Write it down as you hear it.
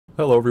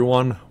Hello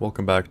everyone,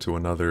 welcome back to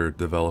another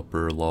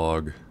developer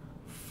log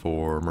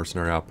for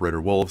Mercenary Operator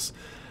Wolves.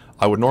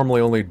 I would normally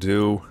only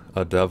do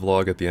a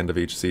devlog at the end of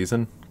each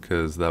season,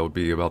 because that would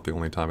be about the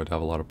only time I'd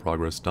have a lot of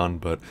progress done,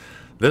 but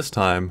this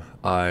time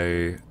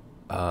I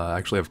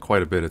actually have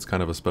quite a bit. It's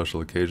kind of a special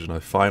occasion. I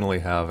finally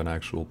have an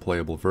actual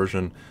playable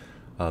version.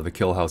 The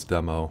Killhouse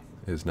demo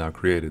is now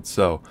created,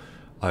 so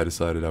I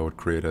decided I would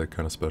create a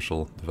kind of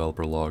special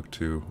developer log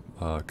to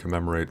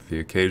commemorate the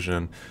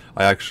occasion.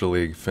 I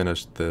actually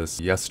finished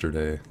this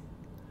yesterday,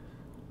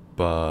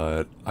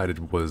 but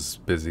was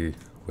busy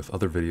with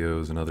other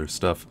videos and other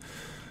stuff.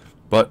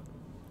 But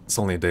it's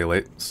only a day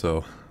late,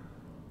 so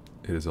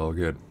it is all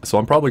good. So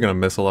I'm probably going to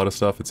miss a lot of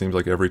stuff. It seems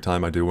like every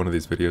time I do one of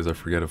these videos I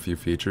forget a few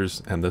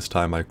features, and this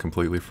time I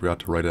completely forgot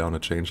to write down a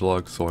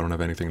changelog, so I don't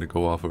have anything to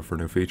go off of for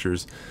new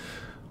features.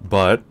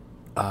 But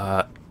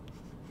a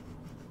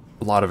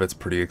lot of it's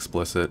pretty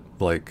explicit,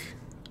 like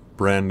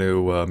brand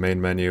new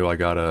main menu. I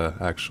got a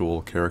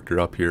actual character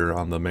up here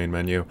on the main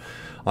menu.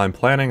 I'm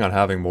planning on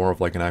having more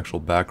of like an actual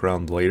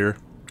background later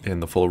in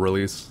the full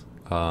release,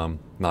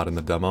 not in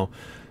the demo,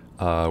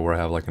 where I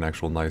have like an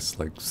actual nice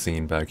like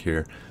scene back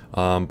here.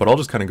 But I'll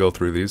just kind of go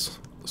through these.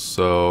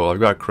 So I've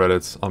got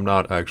credits. I'm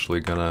not actually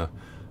gonna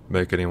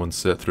make anyone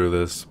sit through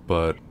this,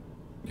 but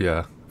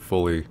yeah,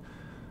 fully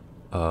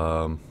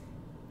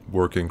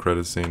working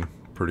credit scene,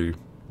 pretty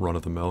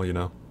run-of-the-mill, you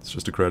know, it's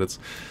just the credits.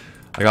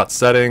 I got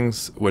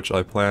settings, which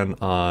I plan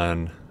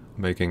on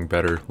making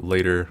better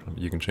later.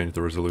 You can change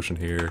the resolution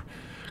here.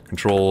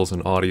 Controls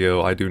and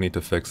audio, I do need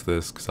to fix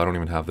this because I don't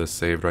even have this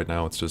saved right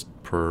now. It's just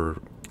per,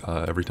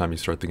 every time you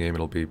start the game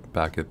it'll be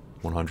back at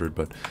 100,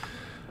 but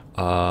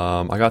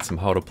I got some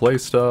how to play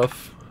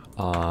stuff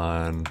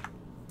on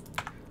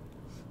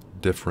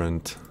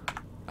different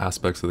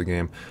aspects of the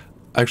game.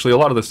 Actually, a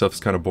lot of this stuff is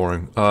kind of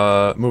boring.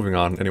 Moving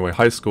on. Anyway,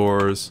 high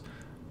scores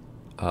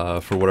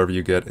for whatever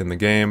you get in the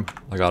game.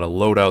 I got a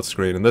loadout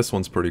screen, and this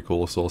one's pretty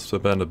cool, so I'll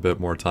spend a bit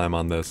more time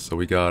on this. So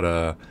we got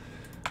a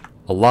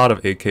lot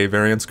of AK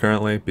variants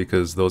currently,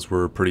 because those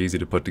were pretty easy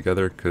to put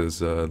together, because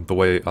the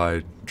way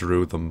I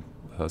drew them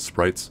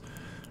sprites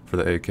for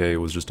the AK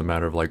was just a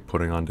matter of like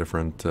putting on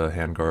different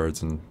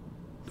handguards and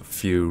a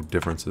few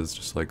differences,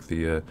 just like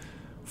the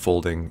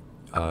folding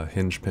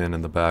hinge pin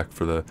in the back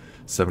for the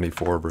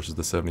 74 versus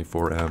the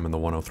 74M and the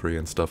 103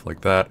 and stuff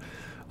like that.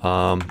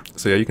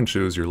 So yeah, you can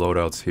choose your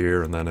loadouts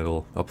here and then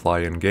it'll apply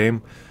in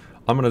game.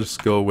 I'm gonna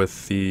just go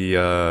with the,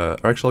 or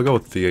actually I'll go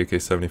with the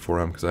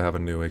AK-74M because I have a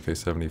new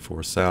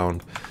AK-74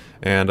 sound,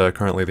 and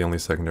currently the only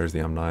secondary is the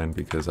M9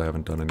 because I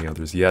haven't done any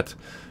others yet,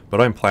 but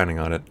I'm planning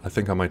on it. I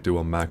think I might do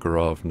a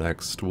Makarov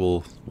next,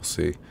 we'll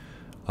see.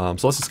 So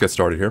let's just get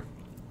started here.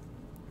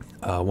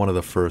 One of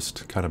the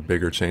first kind of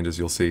bigger changes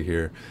you'll see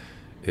here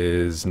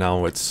is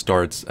now it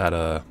starts at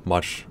a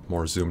much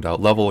more zoomed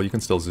out level. You can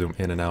still zoom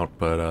in and out,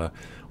 but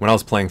when I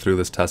was playing through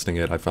this, testing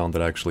it, I found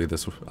that actually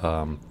this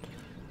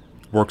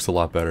works a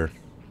lot better.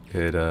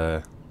 It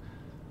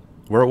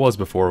where it was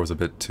before was a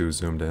bit too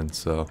zoomed in,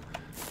 so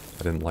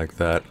I didn't like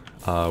that.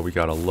 We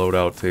got a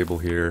loadout table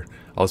here.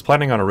 I was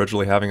planning on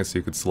originally having it so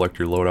you could select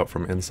your loadout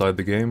from inside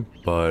the game,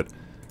 but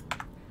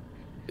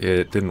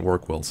it didn't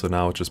work well, so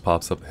now it just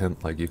pops up a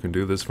hint like you can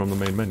do this from the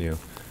main menu.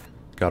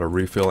 Got a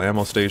refill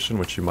ammo station,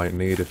 which you might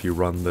need if you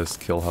run this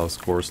Killhouse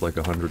course like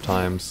 100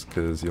 times,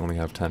 because you only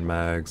have 10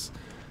 mags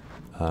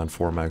and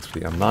 4 mags for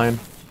the M9.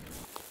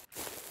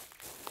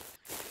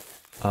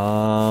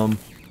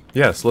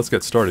 Yeah, so let's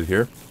get started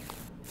here.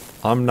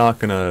 I'm not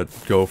gonna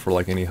go for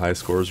like any high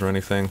scores or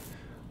anything.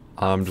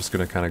 I'm just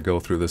gonna kind of go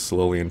through this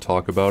slowly and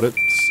talk about it.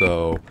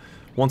 So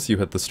once you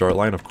hit the start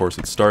line, of course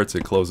it starts,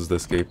 it closes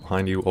this gate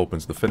behind you,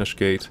 opens the finish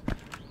gate.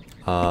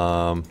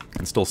 You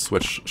can still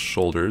switch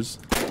shoulders.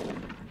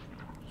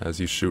 As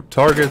you shoot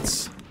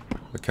targets,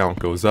 the count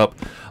goes up.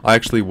 I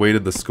actually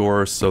weighted the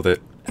score so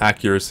that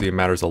accuracy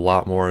matters a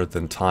lot more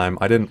than time.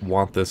 I didn't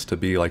want this to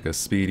be like a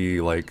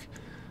speedy, like,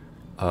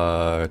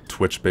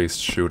 Twitch-based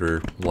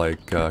shooter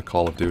like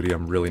Call of Duty.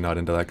 I'm really not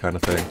into that kind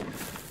of thing.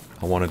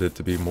 I wanted it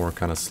to be more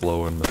kind of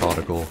slow and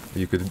methodical.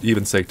 You could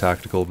even say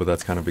tactical, but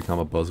that's kind of become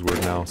a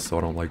buzzword now, so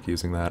I don't like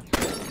using that.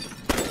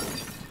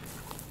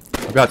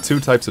 I've got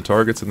two types of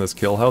targets in this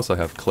kill house. I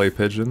have clay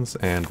pigeons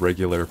and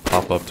regular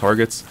pop-up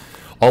targets.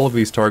 All of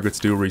these targets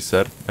do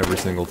reset every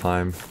single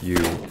time you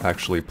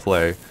actually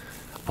play.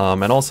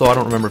 And also, I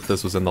don't remember if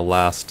this was in the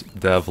last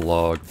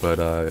devlog,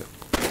 but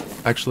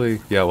actually,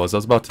 yeah, it was. I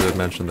was about to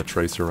mention the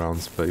tracer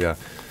rounds, but yeah,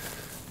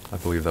 I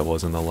believe that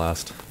was in the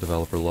last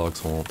developer log,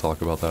 so I won't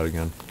talk about that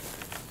again.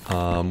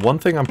 One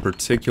thing I'm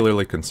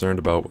particularly concerned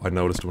about, I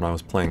noticed when I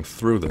was playing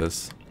through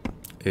this,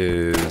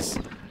 is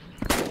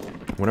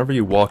whenever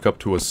you walk up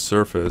to a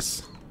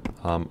surface,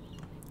 I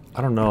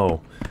don't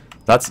know.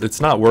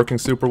 It's not working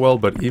super well,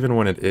 but even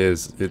when it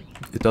is, it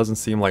doesn't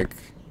seem like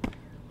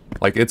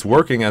it's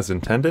working as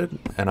intended,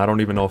 and I don't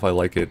even know if I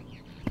like it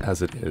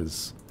as it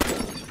is.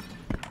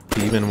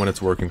 Even when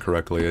it's working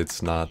correctly,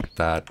 it's not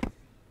that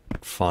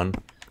fun.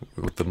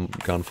 With the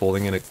gun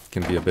folding in, it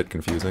can be a bit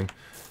confusing.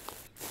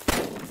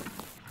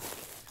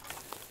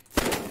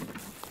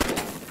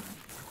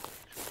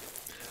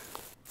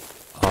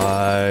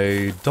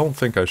 I don't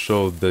think I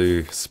showed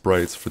the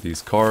sprites for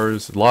these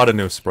cars. A lot of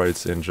new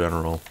sprites in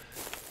general.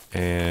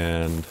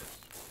 And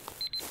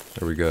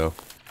there we go.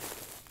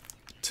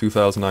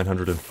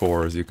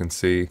 2,904, as you can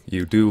see.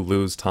 You do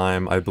lose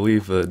time. I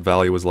believe the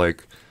value was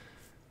like...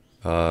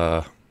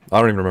 I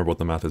don't even remember what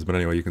the math is, but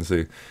anyway, you can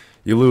see.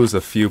 You lose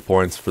a few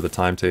points for the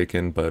time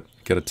taken, but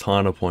get a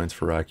ton of points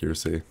for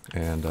accuracy.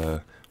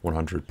 And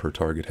 100 per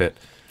target hit.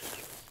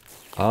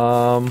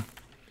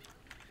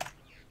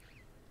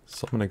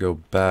 So I'm going to go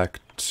back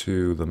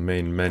to the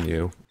main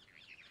menu.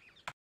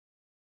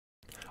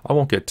 I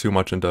won't get too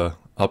much into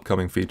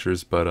upcoming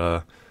features,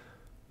 but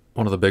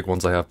one of the big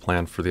ones I have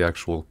planned for the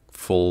actual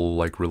full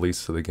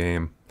release of the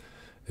game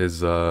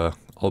is I'll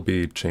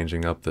be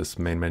changing up this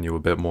main menu a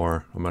bit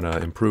more. I'm going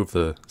to improve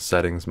the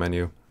settings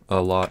menu a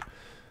lot.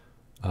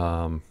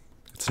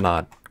 It's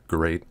not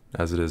great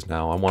as it is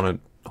now. I want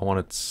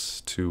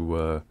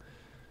to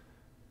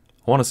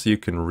see you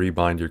can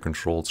rebind your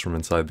controls from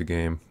inside the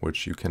game,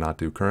 which you cannot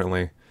do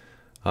currently,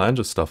 and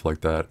just stuff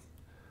like that.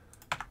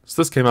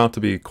 So this came out to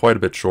be quite a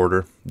bit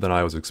shorter than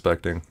I was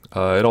expecting.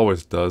 It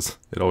always does.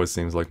 It always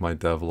seems like my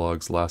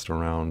devlogs last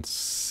around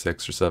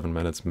 6 or 7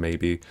 minutes,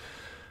 maybe.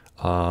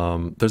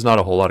 There's not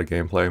a whole lot of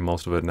gameplay.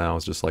 Most of it now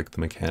is just like the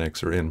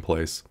mechanics are in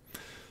place.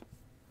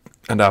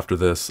 And after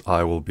this,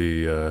 I will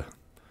be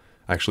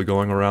actually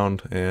going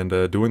around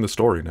and doing the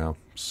story now.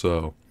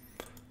 So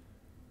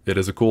it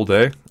is a cool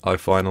day. I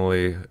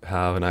finally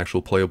have an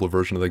actual playable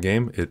version of the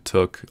game. It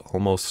took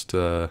almost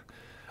a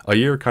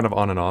year kind of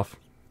on and off,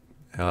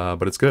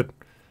 but it's good.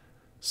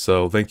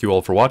 So thank you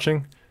all for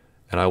watching,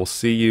 and I will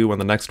see you in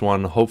the next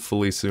one,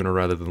 hopefully sooner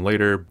rather than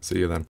later. See you then.